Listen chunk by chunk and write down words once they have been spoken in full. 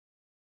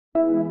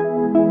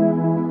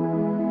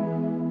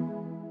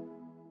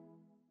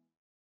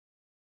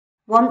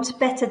Want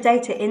better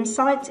data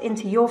insights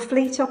into your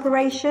fleet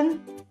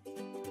operation?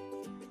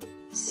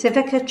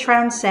 Civica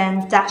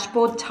TranSend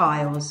dashboard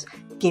tiles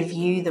give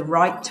you the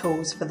right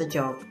tools for the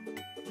job.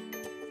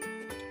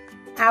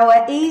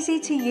 Our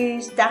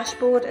easy-to-use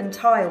dashboard and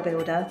tile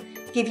builder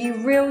give you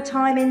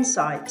real-time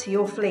insight to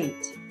your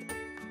fleet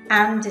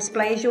and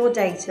displays your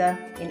data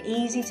in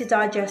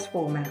easy-to-digest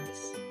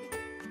formats.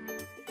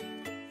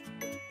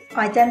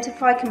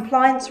 Identify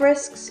compliance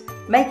risks,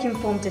 make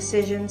informed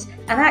decisions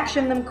and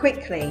action them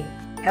quickly,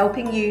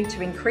 helping you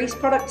to increase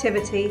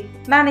productivity,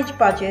 manage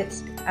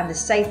budgets and the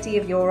safety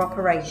of your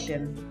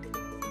operation.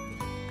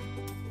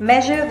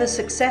 Measure the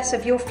success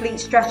of your fleet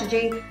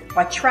strategy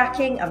by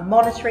tracking and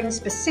monitoring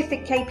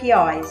specific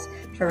KPIs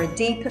for a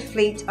deeper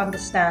fleet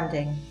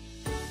understanding.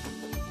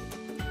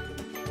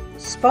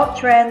 Spot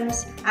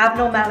trends,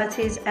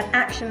 abnormalities and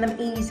action them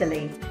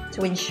easily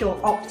to ensure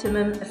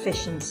optimum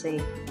efficiency.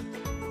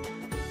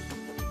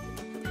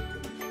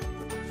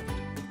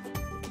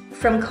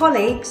 From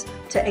colleagues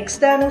to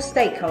external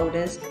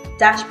stakeholders,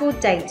 dashboard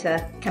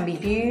data can be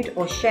viewed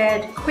or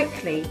shared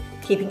quickly,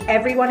 keeping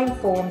everyone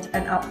informed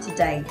and up to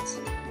date.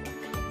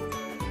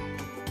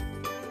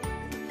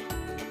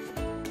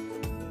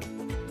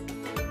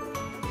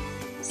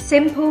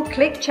 Simple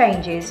click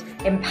changes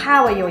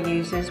empower your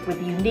users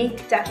with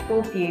unique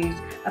dashboard views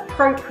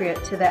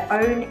appropriate to their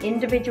own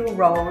individual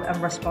role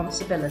and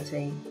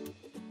responsibility.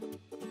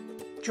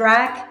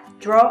 Drag,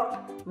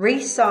 drop,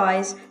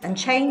 resize and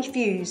change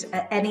views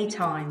at any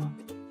time.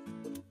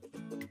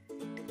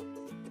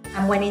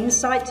 And when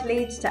insight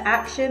leads to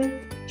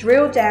action,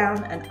 drill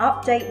down and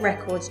update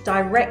records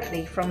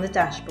directly from the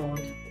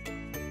dashboard.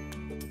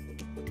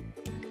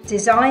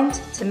 Designed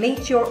to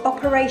meet your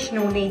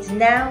operational needs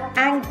now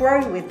and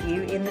grow with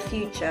you in the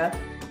future,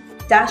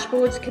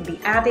 dashboards can be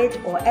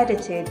added or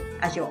edited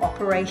as your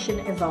operation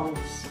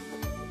evolves.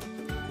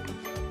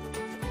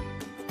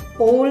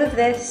 All of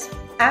this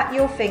at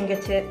your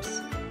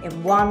fingertips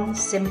in one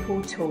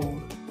simple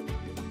tool.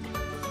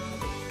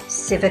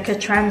 Civica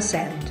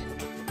TranSend,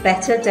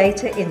 better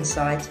data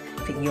insight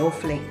for your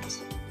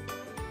fleet.